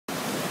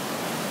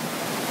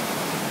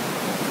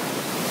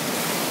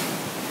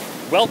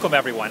Welcome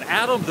everyone,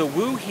 Adam the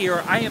Woo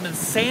here. I am in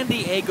San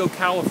Diego,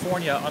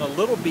 California on a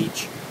little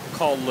beach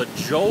called La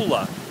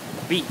Jolla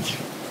Beach.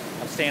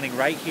 I'm standing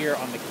right here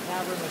on the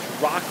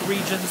cavernous rock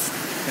regions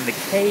in the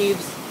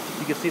caves.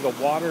 You can see the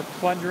water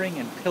plundering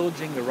and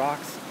pillaging the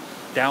rocks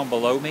down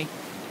below me.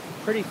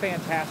 Pretty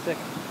fantastic.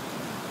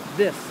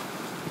 This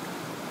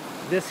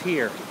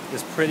here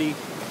is pretty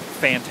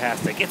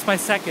fantastic. It's my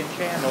second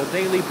channel,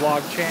 daily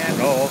vlog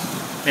channel.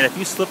 And if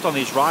you slipped on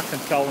these rocks and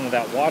fell into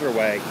that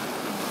waterway,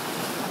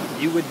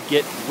 you would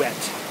get wet.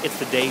 It's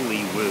the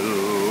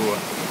TheDailyWoo.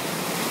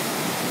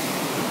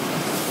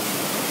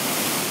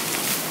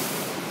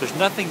 There's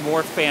nothing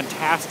more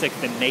fantastic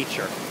than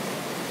nature.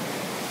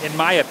 In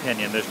my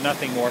opinion, there's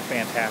nothing more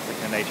fantastic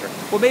than nature.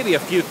 Well, maybe a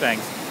few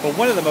things, but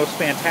one of the most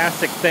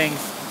fantastic things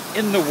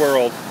in the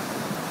world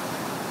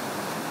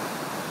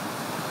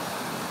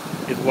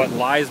is what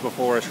lies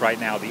before us right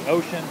now. The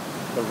ocean,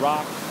 the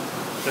rocks,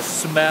 the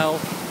smell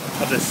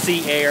of the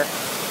sea air,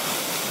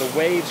 the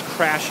waves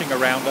crashing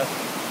around us.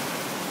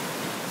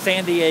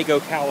 San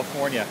Diego,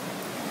 California.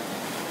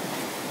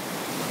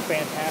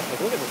 Fantastic.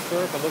 Look at the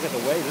surf and look at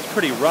the waves. It's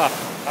pretty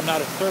rough. I'm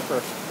not a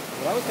surfer,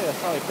 but I would say that's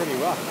probably pretty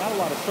rough. Not a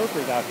lot of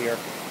surfers out here.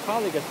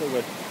 Probably because they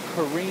would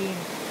careen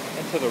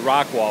into the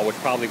rock wall, which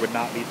probably would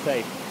not be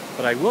safe.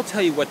 But I will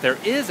tell you what there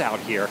is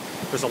out here.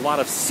 There's a lot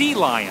of sea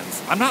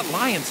lions. I'm not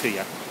lying to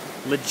you.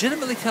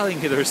 Legitimately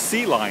telling you there's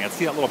sea lions.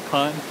 See that little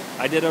pun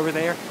I did over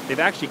there? They've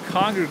actually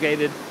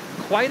congregated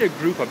quite a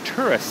group of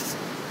tourists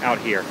out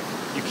here.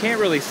 You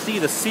can't really see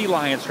the sea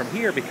lions from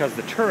here because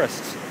the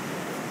tourists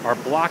are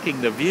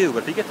blocking the view.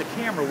 But if you get the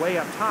camera way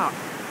up top,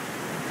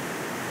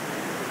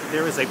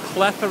 there is a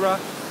plethora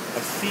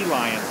of sea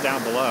lions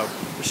down below.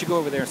 We should go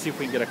over there and see if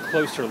we can get a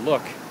closer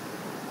look.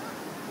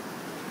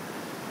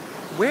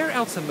 Where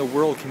else in the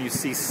world can you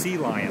see sea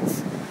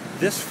lions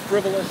this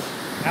frivolous,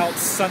 out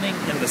sunning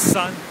in the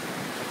sun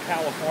of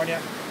California?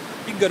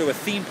 You can go to a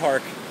theme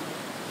park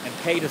and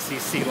pay to see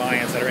sea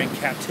lions that are in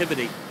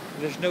captivity.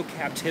 There's no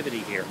captivity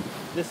here.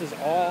 This is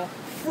all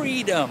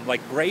freedom,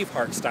 like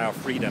Braveheart style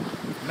freedom.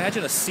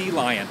 Imagine a sea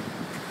lion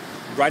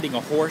riding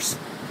a horse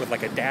with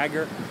like a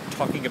dagger,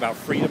 talking about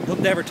freedom. He'll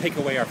never take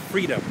away our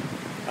freedom.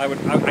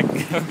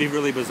 It would be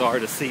really bizarre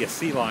to see a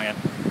sea lion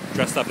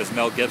dressed up as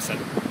Mel Gibson.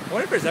 I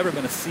wonder if there's ever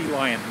been a sea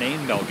lion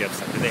named Mel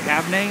Gibson. Do they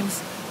have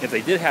names? If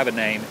they did have a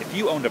name, if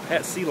you owned a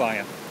pet sea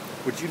lion,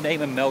 would you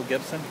name him Mel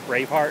Gibson,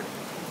 Braveheart?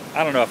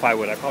 I don't know if I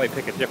would. I'd probably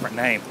pick a different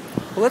name.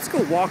 Well, let's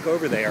go walk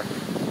over there.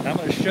 And I'm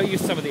going to show you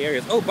some of the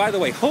areas. Oh, by the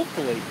way,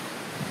 hopefully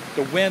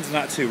the wind's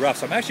not too rough.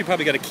 So I'm actually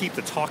probably going to keep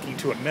the talking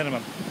to a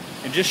minimum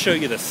and just show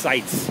you the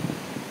sights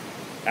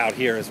out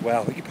here as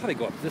well. We could probably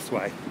go up this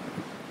way.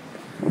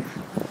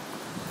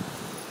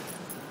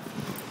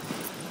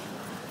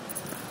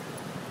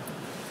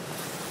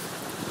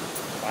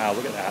 Wow,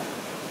 look at that.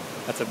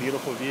 That's a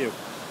beautiful view.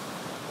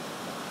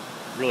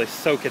 Really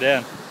soak it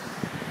in.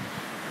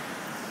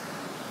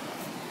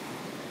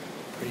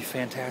 Pretty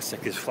fantastic.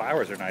 These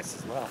flowers are nice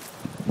as well.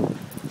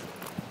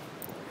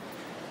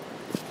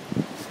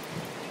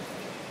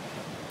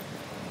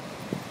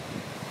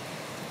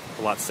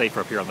 A lot safer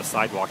up here on the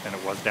sidewalk than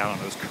it was down on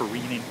those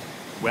careening,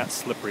 wet,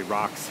 slippery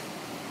rocks.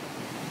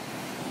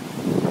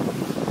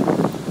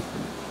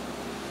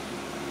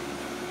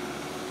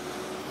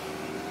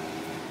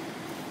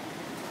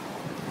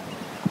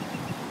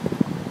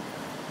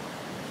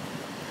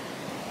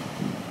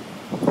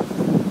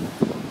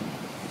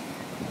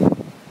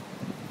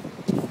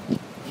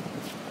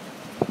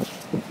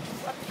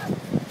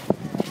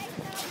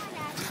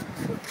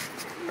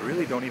 I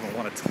really don't even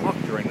want to talk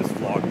during this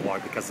vlog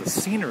because the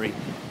scenery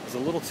is a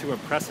little too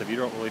impressive. You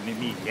don't really need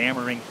me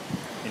yammering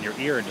in your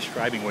ear and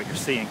describing what you're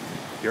seeing.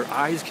 Your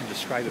eyes can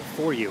describe it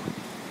for you.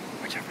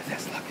 Watch out for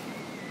this, look.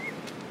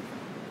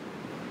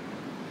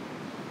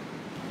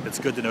 It's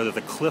good to know that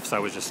the cliffs I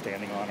was just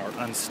standing on are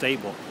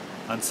unstable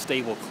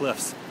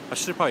cliffs. I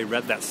should have probably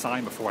read that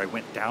sign before I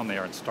went down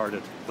there and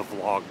started the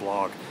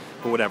vlog.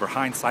 But whatever,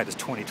 hindsight is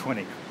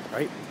 20/20,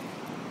 right?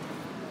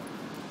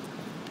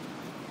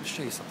 I'll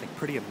show you something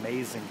pretty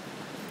amazing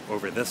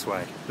over this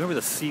way. Remember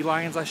the sea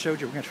lions I showed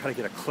you? We're going to try to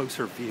get a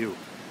closer view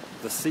of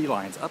the sea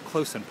lions, up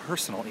close and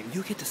personal. And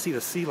you get to see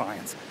the sea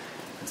lions,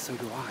 and so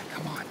do I.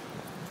 Come on.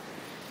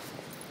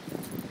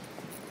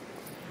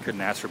 Couldn't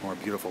ask for more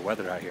beautiful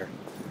weather out here.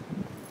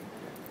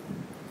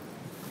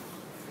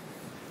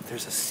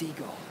 There's a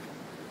seagull.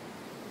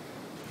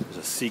 There's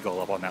a seagull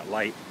up on that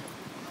light.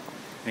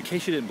 In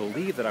case you didn't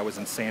believe that I was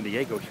in San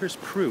Diego, here's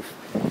proof.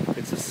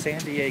 It's a San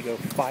Diego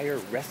fire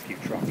rescue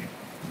truck.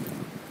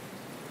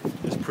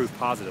 There's proof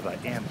positive I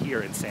am here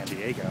in San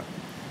Diego,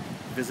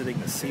 visiting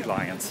the sea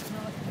lions.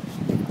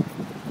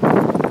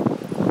 That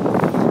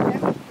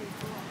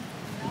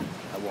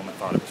woman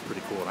thought it was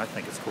pretty cool, and I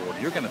think it's cool.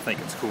 And you're going to think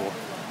it's cool,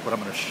 what I'm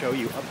going to show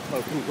you up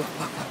close. Ooh, look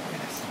at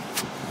this.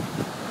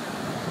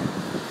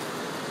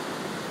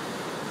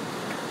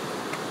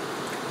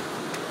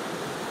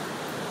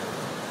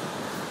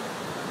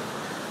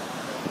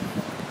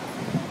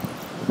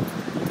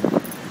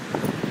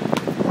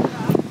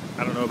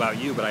 about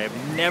you, but I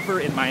have never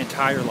in my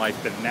entire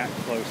life been that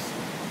close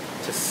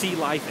to sea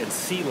life and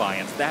sea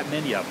lions, that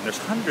many of them. There's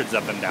hundreds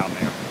of them down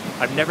there.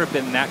 I've never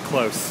been that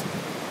close.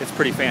 It's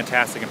pretty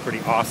fantastic and pretty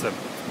awesome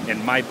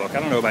in my book. I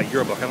don't know about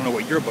your book. I don't know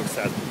what your book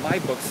says, but my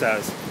book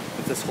says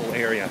that this whole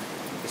area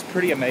is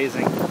pretty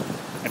amazing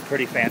and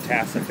pretty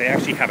fantastic. They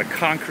actually have a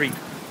concrete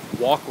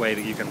walkway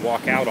that you can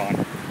walk out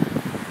on.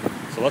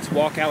 So let's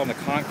walk out on the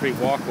concrete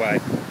walkway.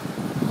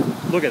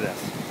 Look at this.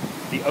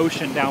 The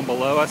ocean down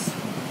below us.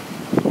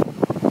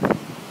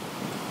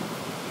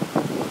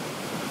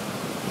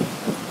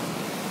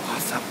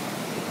 Awesome.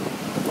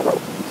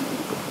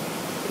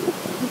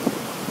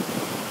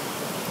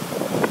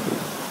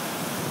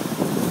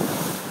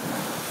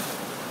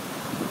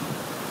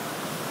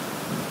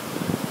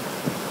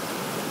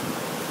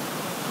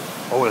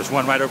 Oh, there's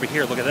one right over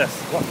here. Look at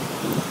this. Look.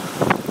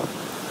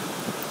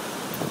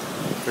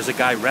 There's a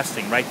guy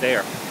resting right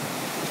there.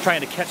 He's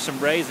trying to catch some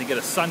rays and get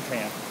a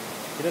suntan.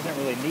 He doesn't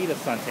really need a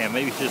suntan.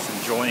 Maybe he's just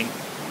enjoying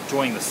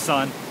the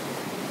sun.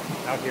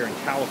 Out here in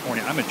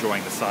California, I'm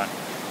enjoying the sun.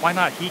 Why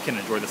not he can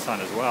enjoy the sun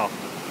as well?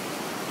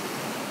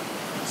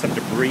 Some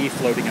debris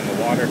floating in the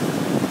water.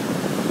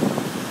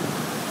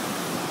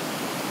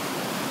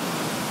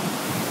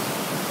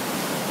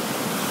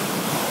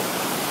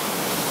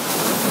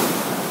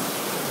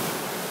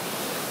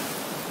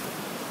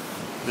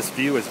 This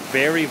view is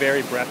very,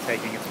 very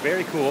breathtaking. It's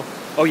very cool.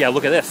 Oh yeah,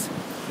 look at this.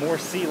 More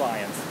sea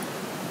lions.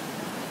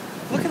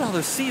 Look at all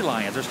those sea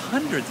lions. There's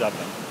hundreds of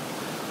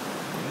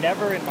them.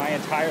 Never in my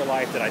entire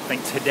life did I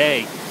think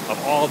today,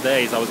 of all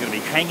days, I was going to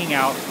be hanging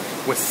out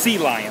with sea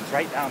lions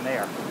right down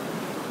there.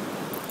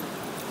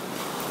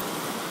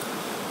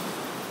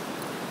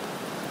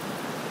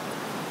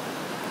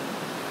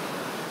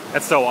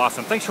 That's so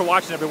awesome. Thanks for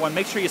watching, everyone.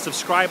 Make sure you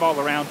subscribe all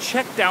around.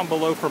 Check down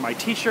below for my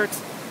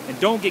t-shirts. And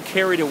don't get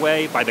carried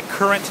away by the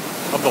current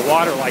of the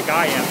water like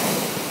I am.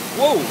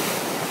 Whoa!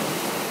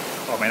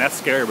 Oh man, that's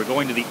scary. We're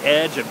going to the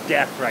edge of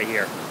death right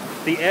here.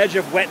 The edge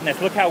of wetness.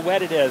 Look how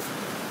wet it is.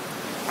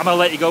 I'm going to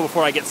let you go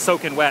before I get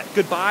soaking wet.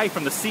 Goodbye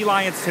from the sea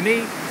lions to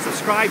me.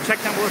 Subscribe,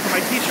 check down below for my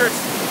t-shirts.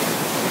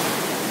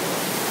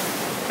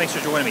 Thanks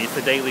for joining me. It's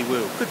the Daily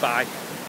Woo. Goodbye.